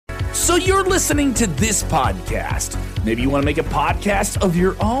So you're listening to this podcast. Maybe you want to make a podcast of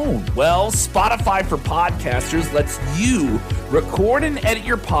your own. Well, Spotify for Podcasters lets you record and edit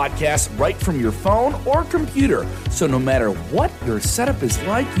your podcast right from your phone or computer. So no matter what your setup is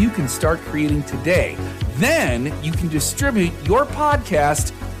like, you can start creating today. Then you can distribute your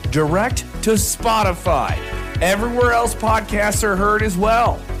podcast direct to Spotify. Everywhere else podcasts are heard as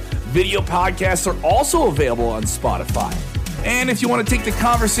well. Video podcasts are also available on Spotify. And if you want to take the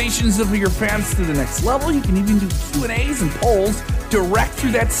conversations of your fans to the next level, you can even do Q&As and polls direct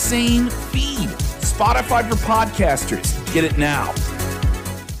through that same feed. Spotify for Podcasters. Get it now.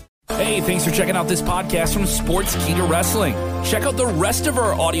 Hey, thanks for checking out this podcast from Sportskeeda Wrestling. Check out the rest of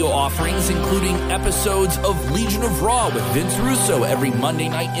our audio offerings, including episodes of Legion of Raw with Vince Russo every Monday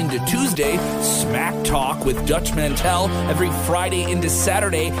night into Tuesday, Smack Talk with Dutch Mantel every Friday into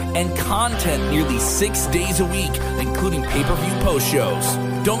Saturday, and content nearly 6 days a week, including pay-per-view post shows.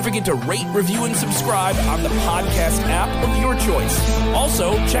 Don't forget to rate, review, and subscribe on the podcast app of your choice.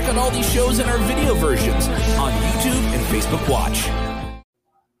 Also, check out all these shows in our video versions on YouTube and Facebook Watch.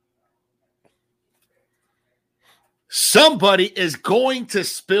 Somebody is going to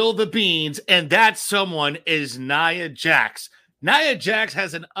spill the beans, and that someone is Nia Jax. Nia Jax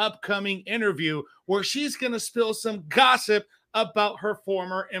has an upcoming interview where she's going to spill some gossip about her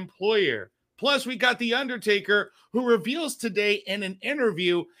former employer. Plus, we got The Undertaker, who reveals today in an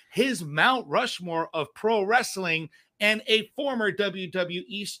interview his Mount Rushmore of pro wrestling, and a former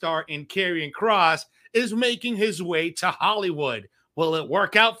WWE star in Karrion Kross is making his way to Hollywood. Will it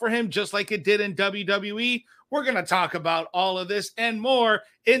work out for him just like it did in WWE? We're going to talk about all of this and more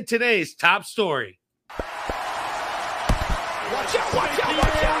in today's top story. Watch out, watch out,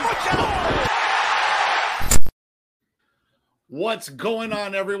 watch out, watch out! What's going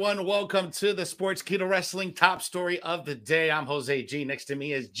on, everyone? Welcome to the Sportskeeda Wrestling top story of the day. I'm Jose G. Next to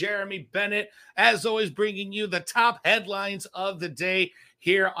me is Jeremy Bennett. As always, bringing you the top headlines of the day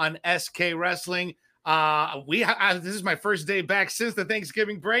here on SK Wrestling. This is my first day back since the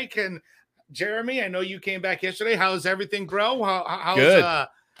Thanksgiving break, and Jeremy, I know you came back yesterday. How's everything, bro? How's good.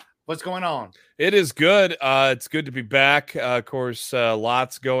 What's going on? It is good. It's good to be back. Of course,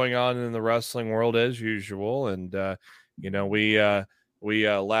 lots going on in the wrestling world as usual, and we had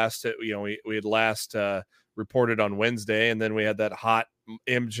last reported on Wednesday, and then we had that hot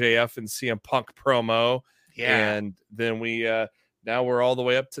MJF and CM Punk promo, and then now we're all the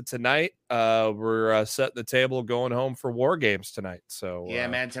way up to tonight. We're setting the table, going home for War Games tonight. So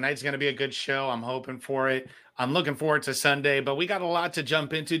man, tonight's going to be a good show. I'm hoping for it. I'm looking forward to Sunday, but we got a lot to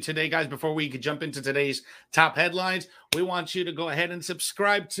jump into today, guys. Before we could jump into today's top headlines, we want you to go ahead and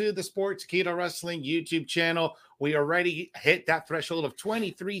subscribe to the Sportskeeda Wrestling YouTube channel. We already hit that threshold of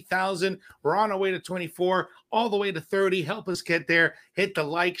 23,000. We're on our way to 24, all the way to 30. Help us get there. Hit the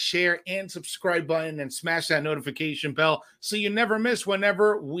like, share, and subscribe button and smash that notification bell so you never miss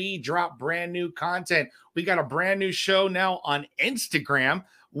whenever we drop brand new content. We got a brand new show now on Instagram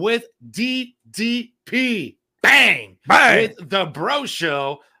with DDP. Bang! Bang! With the Bro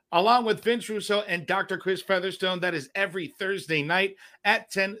Show, along with Vince Russo and Dr. Chris Featherstone. That is every Thursday night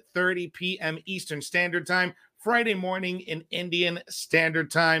at 10:30 p.m. Eastern Standard Time. Friday morning in Indian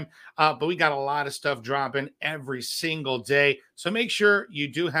Standard Time. But we got a lot of stuff dropping every single day. So make sure you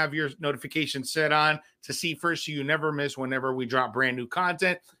do have your notifications set on to see first so you never miss whenever we drop brand new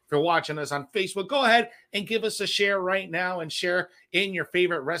content. If you're watching us on Facebook, go ahead and give us a share right now and share in your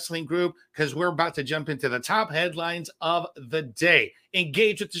favorite wrestling group because we're about to jump into the top headlines of the day.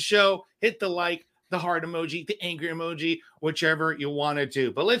 Engage with the show, hit the like, the heart emoji, the angry emoji, whichever you want to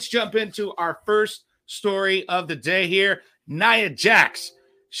do. But let's jump into our first story of the day here. Nia Jax.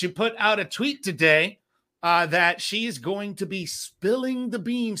 She put out a tweet today that she is going to be spilling the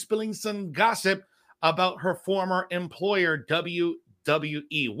beans, spilling some gossip about her former employer,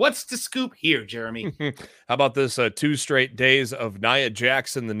 WWE. What's the scoop here, Jeremy? How about this 2 straight days of Nia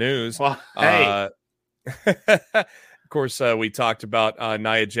Jax in the news? Well, hey. Of course, we talked about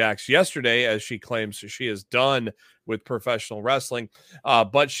Nia Jax yesterday as she claims she is done with professional wrestling,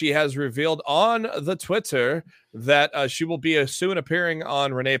 but she has revealed on the Twitter that she will be soon appearing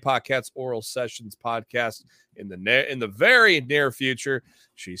on Renee Paquette's Oral Sessions podcast in the very near future.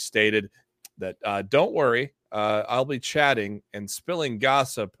 She stated that don't worry, I'll be chatting and spilling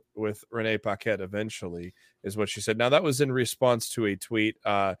gossip with Renee Paquette eventually, is what she said. Now, that was in response to a tweet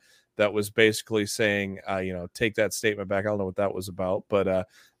that was basically saying, take that statement back. I don't know what that was about, but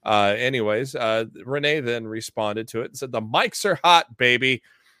anyways, Renee then responded to it and said, the mics are hot, baby.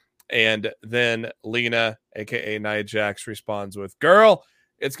 And then Lena, aka Nia Jax, responds with, girl,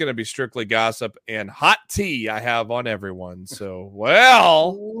 it's going to be strictly gossip and hot tea I have on everyone. So,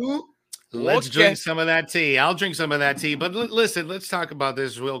 well, Let's drink some of that tea. I'll drink some of that tea. But listen, let's talk about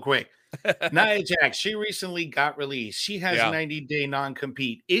this real quick. Nia Jax, she recently got released. She has 90-day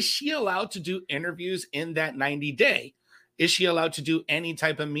non-compete. Is she allowed to do interviews in that 90-day? Is she allowed to do any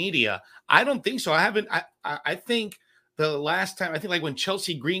type of media? I don't think so. I think the last time, I think like when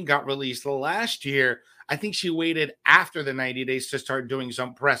Chelsea Green got released last year, I think she waited after the 90 days to start doing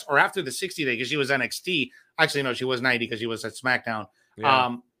some press, or after the 60 day because she was NXT. Actually, no, she was 90 because she was at SmackDown.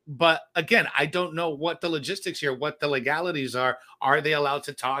 Yeah. But again, I don't know what the logistics here, what the legalities are. Are they allowed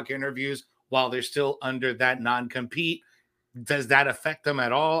to talk interviews while they're still under that non-compete? Does that affect them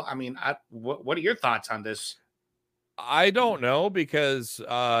at all? I mean, what are your thoughts on this? I don't know because, you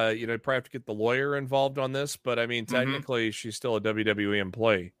know, probably have to get the lawyer involved on this. But I mean, technically, she's still a WWE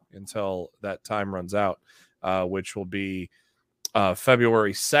employee until that time runs out, which will be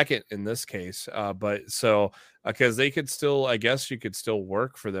February 2nd in this case. But so because they could still, I guess you could still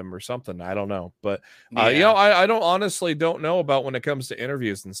work for them or something. I don't know. But, you know, I don't honestly don't know about when it comes to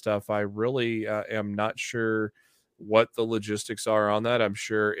interviews and stuff. I really am not sure what the logistics are on that. I'm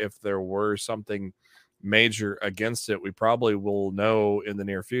sure if there were something major against it, we probably will know in the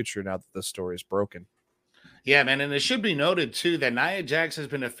near future now that the story is broken. Yeah, man. And it should be noted, too, that Nia Jax has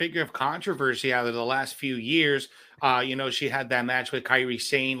been a figure of controversy out of the last few years. You know, she had that match with Kairi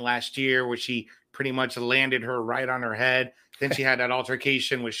Sane last year where she pretty much landed her right on her head. Then she had that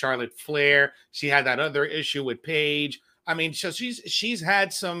altercation with Charlotte Flair. She had that other issue with Paige. I mean, so she's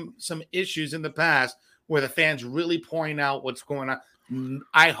had some issues in the past where the fans really point out what's going on.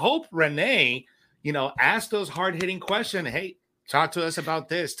 I hope Renee, you know, ask those hard-hitting questions. Hey, talk to us about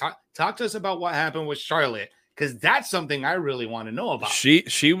this. Talk to us about what happened with Charlotte, because that's something I really want to know about. She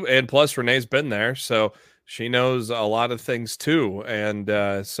and plus Renee's been there, so she knows a lot of things too.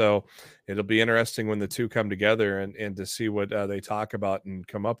 And so it'll be interesting when the two come together and to see what they talk about and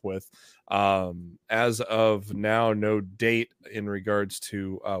come up with. As of now, no date in regards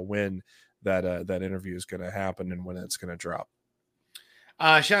to when that interview is going to happen and when it's going to drop.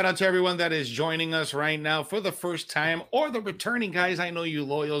 Shout out to everyone that is joining us right now for the first time or the returning guys. I know you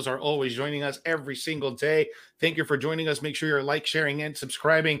loyals are always joining us every single day. Thank you for joining us. Make sure you're like, sharing, and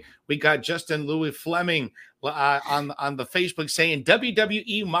subscribing. We got Justin Louis Fleming on the Facebook saying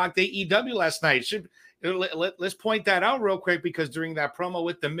WWE mocked AEW last night. Let's point that out real quick, because during that promo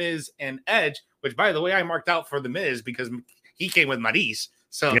with The Miz and Edge, which by the way I marked out for The Miz because he came with Maryse,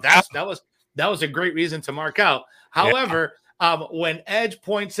 so that was a great reason to mark out. However. When Edge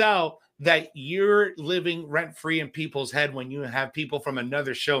points out that you're living rent-free in people's head when you have people from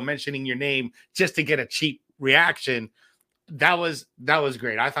another show mentioning your name just to get a cheap reaction, that was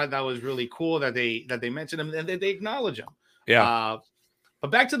great. I thought that was really cool that they mentioned him and that they acknowledge him. Yeah. But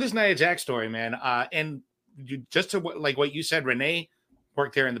back to this Nia Jax story, man. And just to like what you said, Renee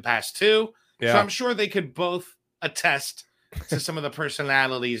worked there in the past too. Yeah. So I'm sure they could both attest to some of the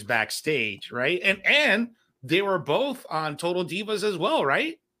personalities backstage, right? And they were both on Total Divas as well,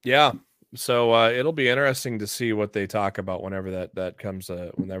 right? Yeah. So it'll be interesting to see what they talk about whenever that comes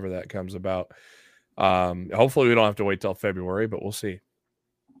about. Hopefully we don't have to wait till February, but we'll see.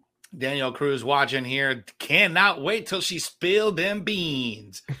 Daniel Cruz watching here. Cannot wait till she spilled them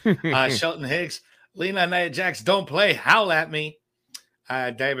beans. Shelton Hicks, Lena Nia Jax, don't play. Howl at me.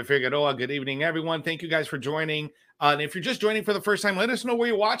 David Figueroa, good evening, everyone. Thank you guys for joining. And if you're just joining for the first time, let us know where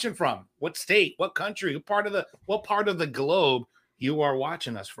you're watching from. What state, what country, what part of the globe you are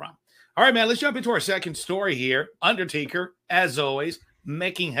watching us from. All right, man, let's jump into our second story here. Undertaker, as always,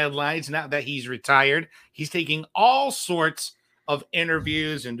 making headlines now that he's retired. He's taking all sorts of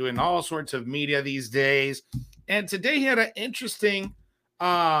interviews and doing all sorts of media these days. And today he had an interesting,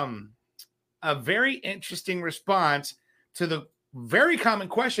 a very interesting response to the very common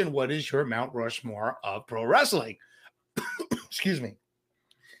question, what is your Mount Rushmore of pro wrestling? Excuse me.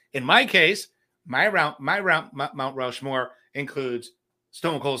 In my case, my Mount Rushmore includes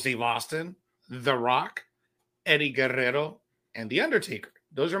Stone Cold Steve Austin, The Rock, Eddie Guerrero, and The Undertaker.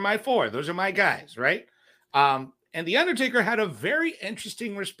 Those are my four. Those are my guys, right? And The Undertaker had a very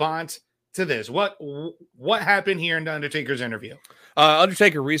interesting response to this. What happened here in The Undertaker's interview?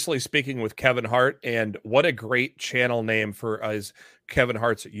 Undertaker recently speaking with Kevin Hart, and what a great channel name for his Kevin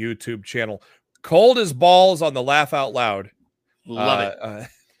Hart's YouTube channel. Cold as Balls on the Laugh Out Loud. Love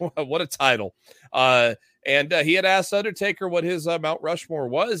it. What a title. And he had asked Undertaker what his Mount Rushmore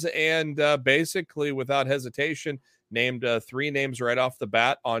was, and basically, without hesitation, named three names right off the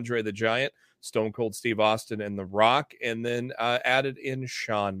bat: Andre the Giant, Stone Cold Steve Austin, and The Rock, and then added in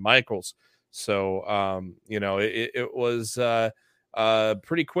Shawn Michaels. So, you know, it was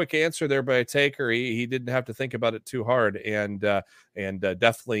Pretty quick answer there by Taker. He didn't have to think about it too hard, and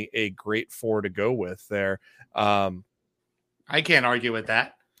definitely a great 4 to go with there. I can't argue with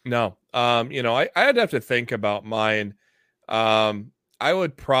that. No, I'd have to think about mine. I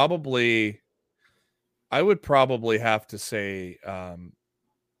would probably have to say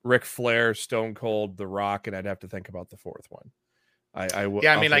Ric Flair, Stone Cold, The Rock, and I'd have to think about the 4th one.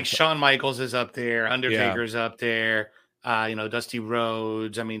 Yeah, I mean, like Shawn Michaels is up there, Undertaker's up there, Dusty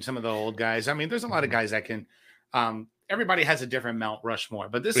Rhodes. I mean, some of the old guys. I mean, there's a lot of guys that can. Everybody has a different Mount Rushmore,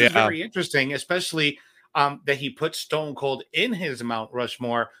 but this is very interesting, especially that he put Stone Cold in his Mount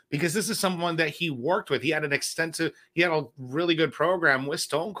Rushmore, because this is someone that he worked with. He had a really good program with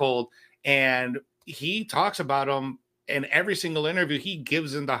Stone Cold, and he talks about him in every single interview. He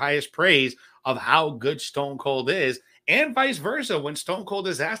gives him the highest praise of how good Stone Cold is, and vice versa. When Stone Cold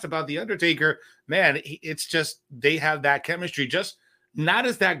is asked about The Undertaker, man, it's just they have that chemistry, just not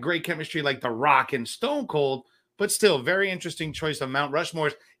as that great chemistry like The Rock and Stone Cold, but still very interesting choice of Mount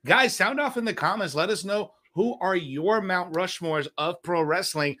Rushmores. Guys, sound off in the comments. Let us know, who are your Mount Rushmores of pro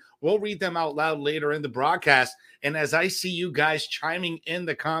wrestling. We'll read them out loud later in the broadcast. And as I see you guys chiming in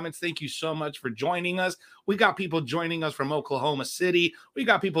the comments, thank you so much for joining us. We got people joining us from Oklahoma City. We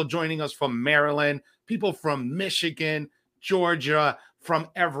got people joining us from Maryland, people from Michigan, Georgia, from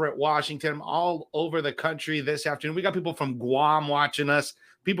Everett, Washington, all over the country this afternoon. We got people from Guam watching us,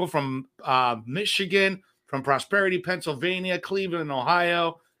 people from Michigan, from Prosperity, Pennsylvania, Cleveland,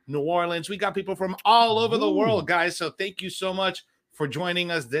 Ohio, New Orleans. We got people from all over the world, guys. So thank you so much for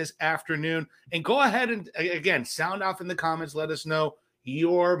joining us this afternoon. And go ahead and, again, sound off in the comments. Let us know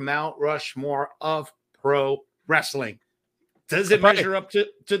your Mount Rushmore of pro wrestling. Does it measure up to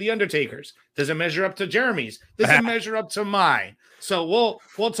The Undertaker's? Does it measure up to Jeremy's? Does it measure up to mine? So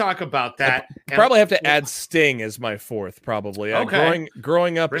we'll talk about that. Probably have to add Sting as my 4th, probably. Okay.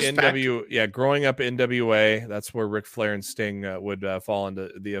 Growing up Respect. growing up NWA, that's where Ric Flair and Sting would fall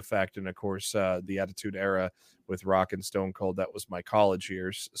into the effect, and of course the Attitude Era with Rock and Stone Cold. That was my college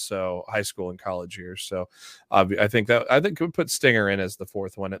years, so high school and college years. So I think we put Stinger in as the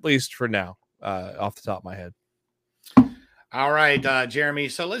 4th one, at least for now, off the top of my head. All right, Jeremy.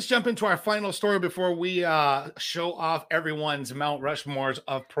 So let's jump into our final story before we show off everyone's Mount Rushmores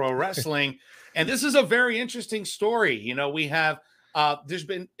of pro wrestling. And this is a very interesting story. We have you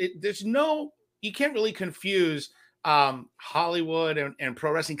can't really confuse Hollywood and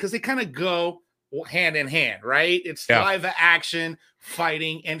pro wrestling, because they kind of go hand in hand, right? It's live action,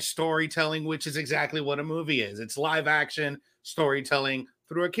 fighting, and storytelling, which is exactly what a movie is. It's live action storytelling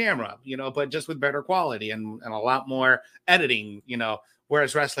through a camera, but just with better quality and a lot more editing,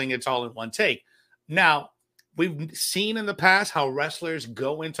 whereas wrestling, it's all in one take. Now, we've seen in the past how wrestlers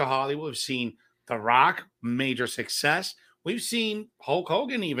go into Hollywood. We've seen The Rock, major success. We've seen Hulk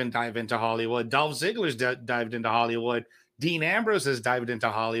Hogan even dive into Hollywood. Dolph Ziggler's dived into Hollywood. Dean Ambrose has dived into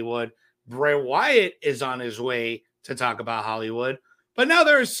Hollywood. Bray Wyatt is on his way to talk about Hollywood. But now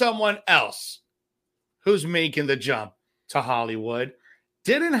there is someone else who's making the jump to Hollywood.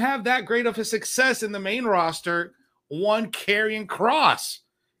 Didn't have that great of a success in the main roster. One Karrion Kross.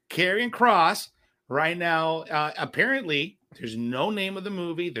 Karrion Kross, right now, apparently, there's no name of the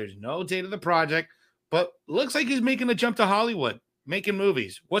movie. There's no date of the project. But looks like he's making a jump to Hollywood, making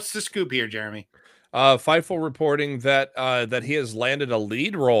movies. What's the scoop here, Jeremy? Fightful reporting that he has landed a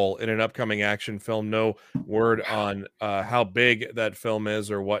lead role in an upcoming action film. No word on how big that film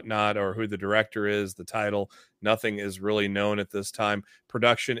is or whatnot, or who the director is, the title. Nothing is really known at this time.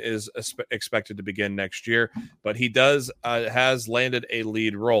 Production is expected to begin next year, but he has landed a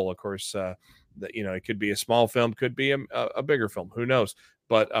lead role. Of course, it could be a small film, could be a bigger film. Who knows?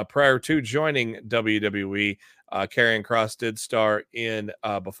 But prior to joining WWE, Karrion Kross did star in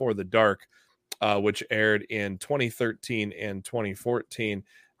Before the Dark, which aired in 2013 and 2014.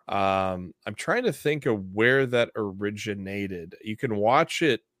 I'm trying to think of where that originated. You can watch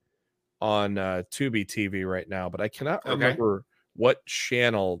it on Tubi TV right now, but I cannot remember what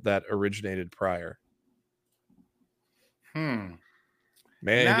channel that originated prior. Man,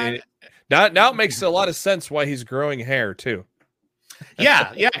 now it makes a lot of sense why he's growing hair too.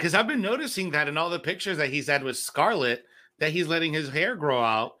 Yeah, because I've been noticing that in all the pictures that he's had with Scarlett, that he's letting his hair grow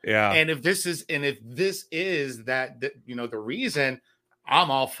out. Yeah. And if this is the reason, I'm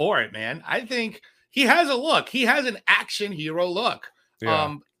all for it, man. I think he has a look. He has an action hero look.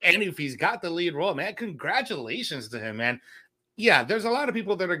 Yeah. And if he's got the lead role, man, congratulations to him, man. Yeah, there's a lot of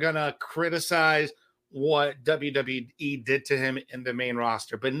people that are gonna criticize what WWE did to him in the main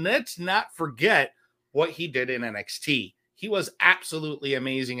roster, but let's not forget what he did in NXT. He was absolutely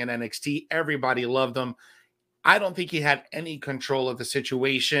amazing in NXT. Everybody loved him. I don't think he had any control of the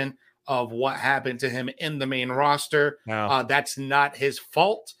situation of what happened to him in the main roster. No. That's not his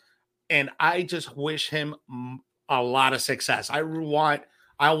fault. And I just wish him a lot of success. I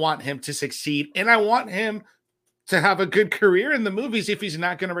want him to succeed, and I want him to have a good career in the movies if he's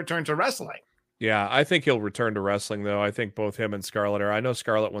not going to return to wrestling. Yeah, I think he'll return to wrestling, though. I think both him and Scarlett are. I know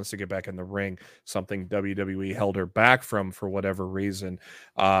Scarlett wants to get back in the ring, something WWE held her back from for whatever reason.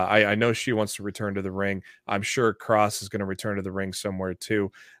 I know she wants to return to the ring. I'm sure Cross is going to return to the ring somewhere,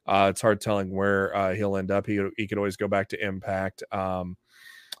 too. It's hard telling where he'll end up. He could always go back to Impact.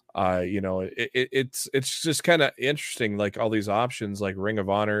 It's just kind of interesting, like all these options. Like Ring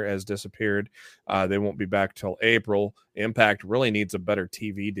of Honor has disappeared. They won't be back till April. Impact really needs a better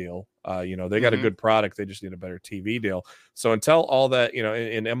TV deal. They got a good product, they just need a better TV deal. So until all that,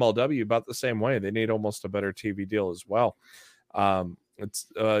 in MLW about the same way, they need almost a better TV deal as well. And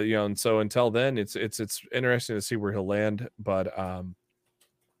so until then, it's interesting to see where he'll land. But I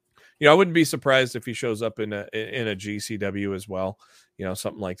wouldn't be surprised if he shows up in a GCW as well,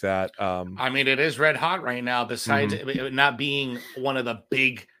 something like that. I mean, it is red hot right now, besides it not being one of the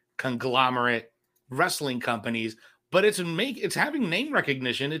big conglomerate wrestling companies, but it's having name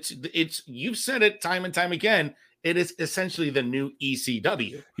recognition. It's you've said it time and time again. It is essentially the new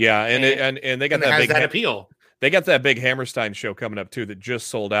ECW. Yeah, and they got that appeal. They got that big Hammerstein show coming up too that just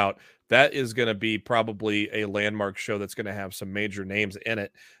sold out. That is going to be probably a landmark show that's going to have some major names in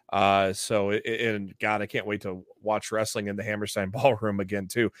it. And God, I can't wait to watch wrestling in the Hammerstein Ballroom again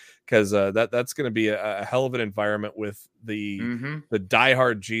too, because that's going to be a hell of an environment with the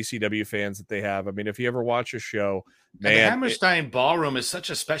diehard GCW fans that they have. I mean, if you ever watch a show, man, and the Hammerstein Ballroom is such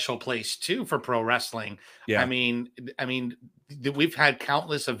a special place too for pro wrestling. Yeah, I mean, we've had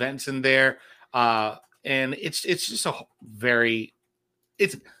countless events in there, and it's just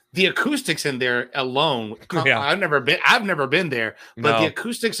the acoustics in there alone. Yeah. I've never been there, but the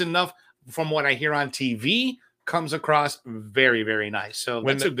acoustics enough from what I hear on TV comes across very, very nice. So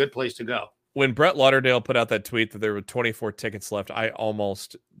that's a good place to go. When Brett Lauderdale put out that tweet that there were 24 tickets left, I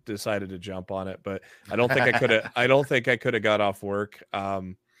almost decided to jump on it, but I don't think I could have. I don't think I could have got off work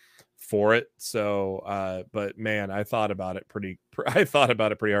for it. So, but man, I thought about it pretty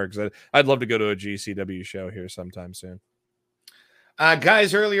hard because I'd love to go to a GCW show here sometime soon.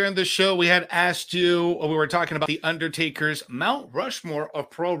 Guys, earlier in the show, we had asked you, we were talking about The Undertaker's Mount Rushmore of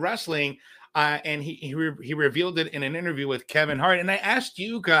pro wrestling, and he revealed it in an interview with Kevin Hart. And I asked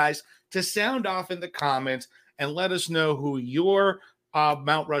you guys to sound off in the comments and let us know who your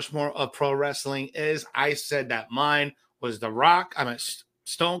Mount Rushmore of pro wrestling is. I said that mine was The Rock.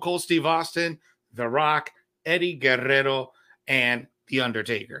 Stone Cold Steve Austin, The Rock, Eddie Guerrero, and The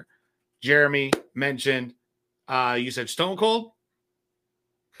Undertaker. Jeremy mentioned, you said Stone Cold?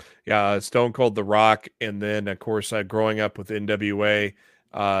 Yeah, Stone Cold, The Rock, and then, of course, growing up with NWA,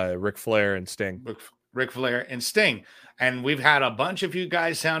 Ric Flair and Sting. Ric Flair and Sting. And we've had a bunch of you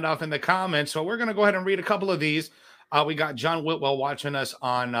guys sound off in the comments, so we're going to go ahead and read a couple of these. We got John Whitwell watching us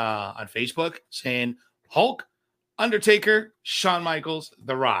on Facebook saying, Hulk, Undertaker, Shawn Michaels,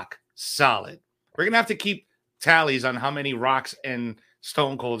 The Rock. Solid. We're going to have to keep tallies on how many Rocks and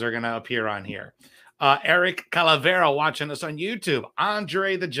Stone Colds are going to appear on here. Eric Calavera watching us on YouTube.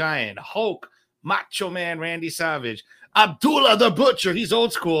 Andre the Giant, Hulk, Macho Man Randy Savage, Abdullah the Butcher, he's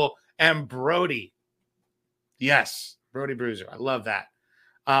old school, and Brody. Yes, Brody Bruiser. I love that.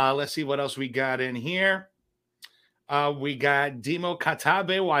 Let's see what else we got in here. We got Demo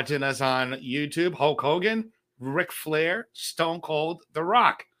Katabe watching us on YouTube. Hulk Hogan, Ric Flair, Stone Cold, The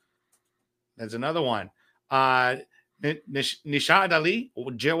Rock. There's another one. Nishad Ali,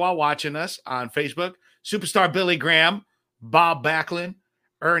 Jewa watching us on Facebook. Superstar Billy Graham, Bob Backlund,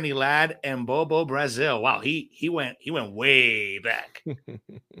 Ernie Ladd, and Bobo Brazil. Wow, he went way back.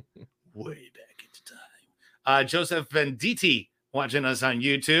 Way back into time. Joseph Venditti watching us on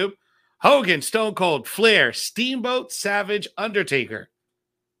YouTube. Hogan, Stone Cold, Flair, Steamboat, Savage, Undertaker.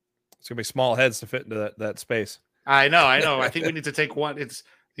 It's gonna be small heads to fit into that space. I know. I think we need to take one. It's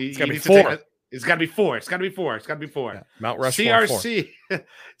gotta be four. It's got to be four. It's got to be four. Yeah. Mount Rushmore.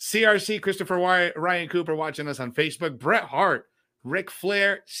 CRC, Christopher Ryan Cooper watching us on Facebook. Bret Hart, Ric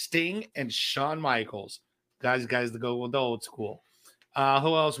Flair, Sting, and Shawn Michaels. Guys, the go with the old school. Who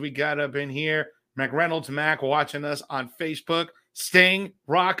else we got up in here? McReynolds Mac watching us on Facebook. Sting,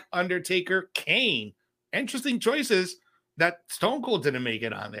 Rock, Undertaker, Kane. Interesting choices that Stone Cold didn't make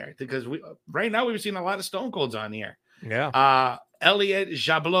it on there because right now we've seen a lot of Stone Colds on here. Yeah. Elliot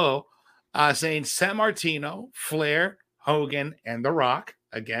Jablot. Saying San Martino, Flair, Hogan, and The Rock.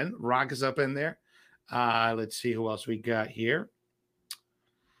 Again, Rock is up in there. Let's see who else we got here.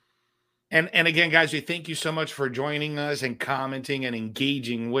 And again, guys, we thank you so much for joining us and commenting and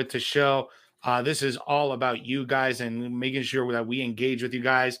engaging with the show. This is all about you guys and making sure that we engage with you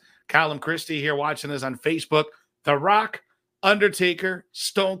guys. Callum Christie here watching us on Facebook. The Rock, Undertaker,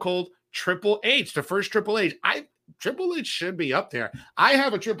 Stone Cold, Triple H, the first Triple H. Triple H should be up there. I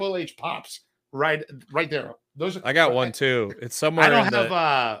have a Triple H pops right there. I got one too. It's somewhere. I don't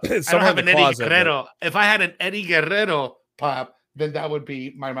have an Eddie Guerrero. If I had an Eddie Guerrero pop, then that would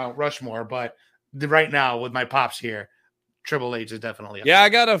be my Mount Rushmore. But right now, with my pops here, Triple H is definitely up. Yeah, I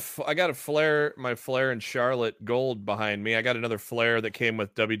got a Flair, my Flair and Charlotte gold behind me. I got another Flair that came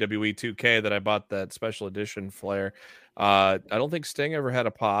with WWE 2K that I bought, that special edition Flair. I don't think Sting ever had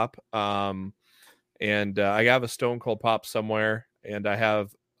a pop. And I have a Stone Cold pop somewhere, and I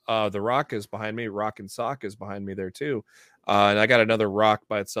have The Rock is behind me. Rock and Sock is behind me there too. And I got another Rock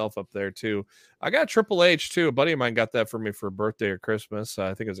by itself up there too. I got Triple H too. A buddy of mine got that for me for birthday or Christmas.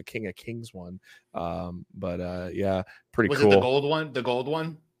 I think it was a King of Kings one. But yeah, pretty cool. Was it the gold one? The gold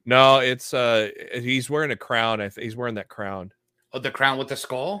one? No, it's he's wearing a crown. He's wearing that crown. Oh, the crown with the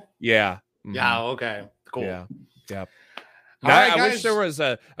skull? Yeah. Mm-hmm. Yeah, okay. Cool. Yeah. All right, I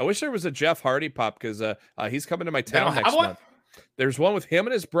wish there was a Jeff Hardy pop, because he's coming to my town next month. There's one with him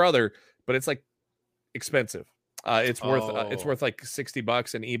and his brother, but it's like expensive. It's worth like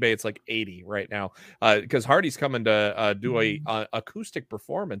 $60, and eBay it's like 80 right now. Because Hardy's coming to do a acoustic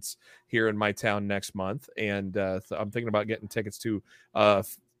performance here in my town next month, and I'm thinking about getting tickets to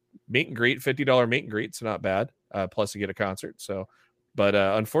meet and greet, $50 meet and greet. It's not bad. Plus you get a concert. So, but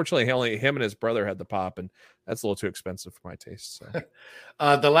unfortunately, only him and his brother had the pop, and that's a little too expensive for my taste. So.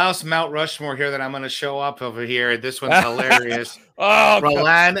 The last Mount Rushmore here that I'm going to show up over here. This one's hilarious. Oh,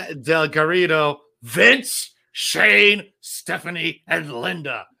 Roland Del Garrido, Vince, Shane, Stephanie, and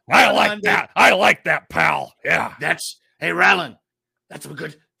Linda. I like that. I like that, pal. Yeah. Hey, Roland, that's some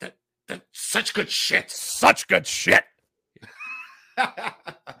good, that's such good shit. Such good shit.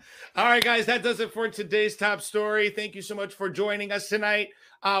 All right, guys, that does it for today's top story. Thank you so much for joining us tonight.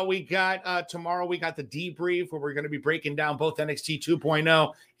 We got tomorrow, we got the debrief where we're going to be breaking down both NXT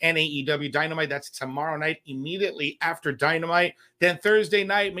 2.0 and AEW Dynamite. That's tomorrow night, immediately after Dynamite. Then Thursday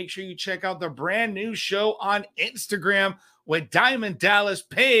night, make sure you check out the brand new show on Instagram with Diamond Dallas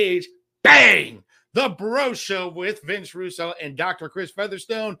Page. Bang! The Bro Show with Vince Russo and Dr. Chris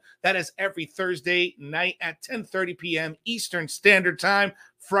Featherstone. That is every Thursday night at 10:30 p.m. Eastern Standard Time,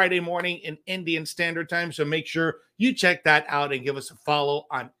 Friday morning in Indian Standard Time. So make sure you check that out and give us a follow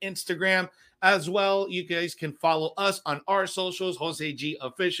on Instagram. As well, you guys can follow us on our socials, Jose G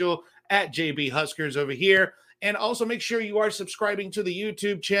Official, at JB Huskers over here. And also make sure you are subscribing to the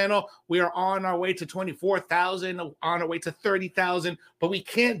YouTube channel. We are on our way to 24,000, on our way to 30,000, but we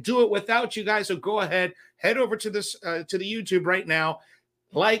can't do it without you guys. So go ahead, head over to this to the YouTube right now.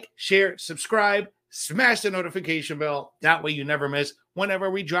 Like, share, subscribe, smash the notification bell. That way you never miss whenever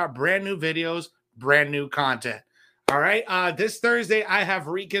we drop brand new videos, brand new content. All right. This Thursday, I have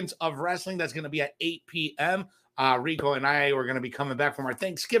Weekends of Wrestling. That's going to be at 8 p.m. Rico and I are going to be coming back from our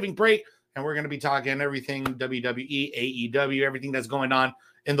Thanksgiving break. And we're going to be talking everything WWE, AEW, everything that's going on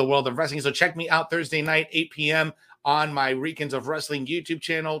in the world of wrestling. So check me out Thursday night, 8 p.m. on my Weekends of Wrestling YouTube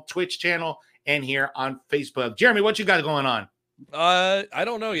channel, Twitch channel, and here on Facebook. Jeremy, what you got going on? I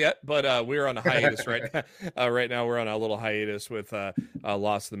don't know yet, but we're on a hiatus right now. Right now, we're on a little hiatus with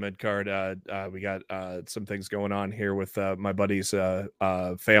Lost in the Mid Card. We got some things going on here with my buddy's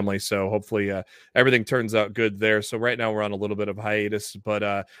family, so hopefully everything turns out good there. So right now, we're on a little bit of hiatus,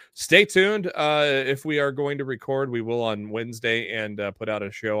 but stay tuned. If we are going to record, we will on Wednesday and put out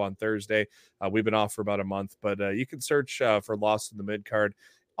a show on Thursday. We've been off for about a month, but you can search for Lost in the Mid Card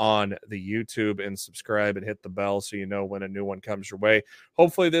on the YouTube and subscribe and hit the bell so you know when a new one comes your way.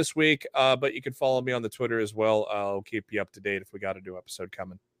 Hopefully this week, but you can follow me on the Twitter as well. I'll keep you up to date if we got a new episode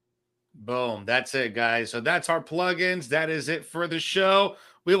coming. Boom. That's it, guys. So that's our plugins. That is it for the show.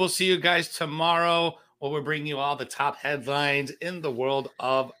 We will see you guys tomorrow where we're bringing you all the top headlines in the world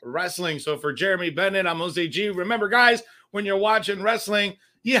of wrestling. So for Jeremy Bennett, I'm Jose G. Remember, guys, when you're watching wrestling,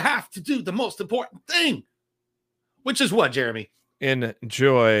 you have to do the most important thing, which is what, Jeremy?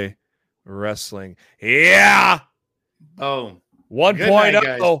 Enjoy wrestling. Yeah. Boom.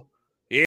 1.0.